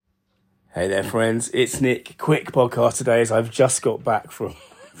Hey there, friends. It's Nick. Quick podcast today as I've just got back from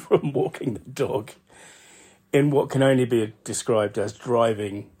walking the dog in what can only be described as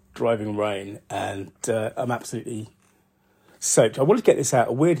driving rain, and I'm absolutely soaked. I want to get this out.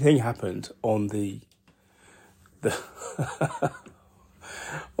 A weird thing happened on the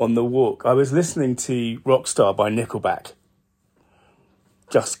on the walk. I was listening to Rockstar by Nickelback,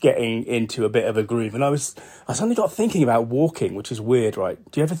 just getting into a bit of a groove, and I suddenly got thinking about walking, which is weird, right?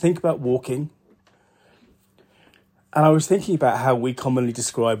 Do you ever think about walking? And I was thinking about how we commonly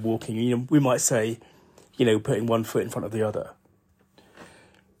describe walking. You know, we might say, putting one foot in front of the other.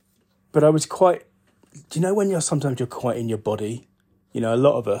 But I was quite, do you know when sometimes you're quite in your body? A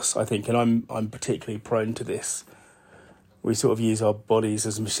lot of us, I think, and I'm particularly prone to this. We sort of use our bodies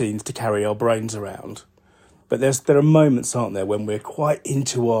as machines to carry our brains around. But there are moments, aren't there, when we're quite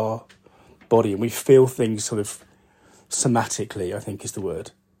into our body and we feel things sort of somatically, I think is the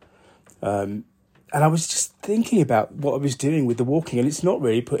word. And I was just thinking about what I was doing with the walking, and it's not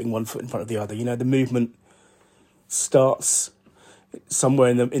really putting one foot in front of the other. The movement starts somewhere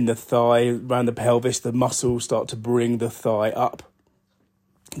in the thigh, around the pelvis. The muscles start to bring the thigh up.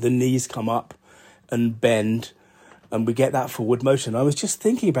 The knees come up and bend, and we get that forward motion. I was just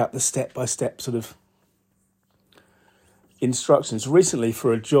thinking about the step-by-step sort of instructions recently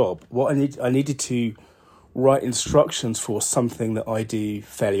for a job. What I needed to write instructions for something that I do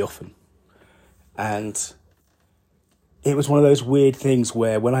fairly often, and it was one of those weird things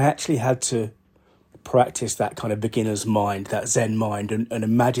where when I actually had to practice that kind of beginner's mind, that Zen mind, and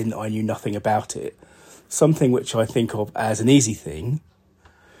imagine that I knew nothing about it, something which I think of as an easy thing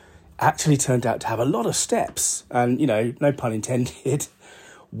actually turned out to have a lot of steps. And no pun intended,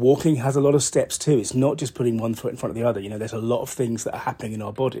 walking has a lot of steps too. It's not just putting one foot in front of the other. There's a lot of things that are happening in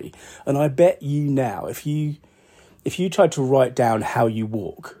our body. And I bet you now, if you tried to write down how you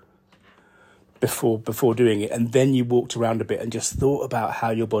walk before doing it, and then you walked around a bit and just thought about how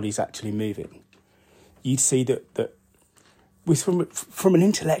your body's actually moving, you'd see that from an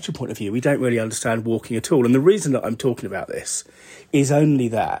intellectual point of view, we don't really understand walking at all. And the reason that I'm talking about this is only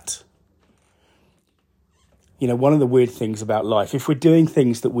that, one of the weird things about life, if we're doing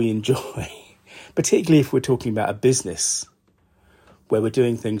things that we enjoy, particularly if we're talking about a business where we're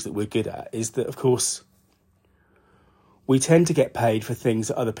doing things that we're good at, is that, of course, we tend to get paid for things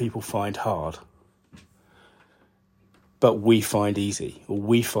that other people find hard, but we find easy, or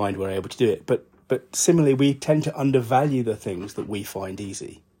we find we're able to do it. But similarly, we tend to undervalue the things that we find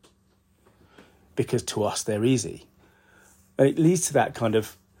easy because to us they're easy. And it leads to that kind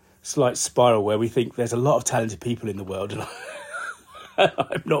of slight spiral where we think there's a lot of talented people in the world and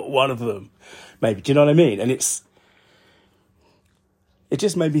I'm not one of them, maybe. Do you know what I mean? And it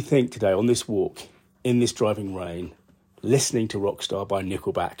just made me think today on this walk, in this driving rain, listening to Rockstar by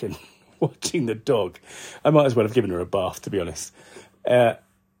Nickelback and watching the dog. I might as well have given her a bath, to be honest.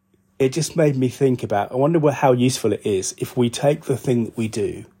 It just made me think about, I wonder how useful it is if we take the thing that we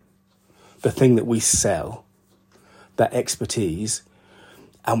do, the thing that we sell, that expertise,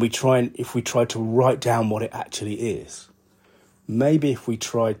 and if we try to write down what it actually is. Maybe if we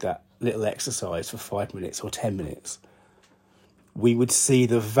tried that little exercise for 5 minutes or 10 minutes, we would see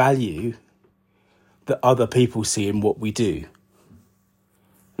the value that other people see in what we do.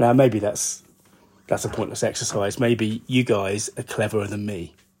 Now, maybe that's a pointless exercise. Maybe you guys are cleverer than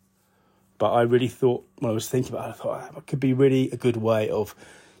me. But I really thought, when I was thinking about it, I thought it could be really a good way of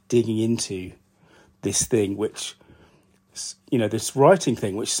digging into this thing, which, this writing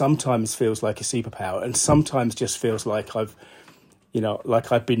thing, which sometimes feels like a superpower and sometimes just feels like I've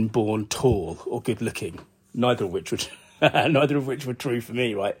been born tall or good looking, neither of which were true for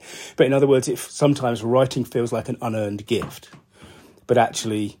me, right? But in other words, sometimes writing feels like an unearned gift. But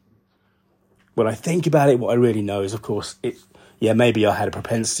actually, when I think about it, what I really know is, of course, maybe I had a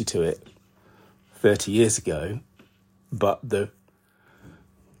propensity to it 30 years ago, but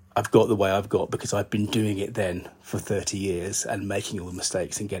I've got the way I've got because I've been doing it then for 30 years and making all the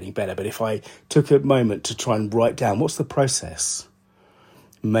mistakes and getting better. But if I took a moment to try and write down what's the process,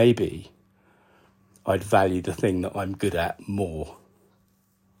 maybe I'd value the thing that I'm good at more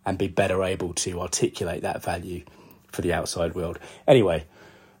and be better able to articulate that value for the outside world. Anyway,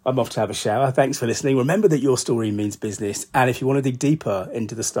 I'm off to have a shower. Thanks for listening. Remember that your story means business. And if you want to dig deeper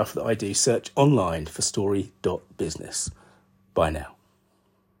into the stuff that I do, search online for story.business. Bye now.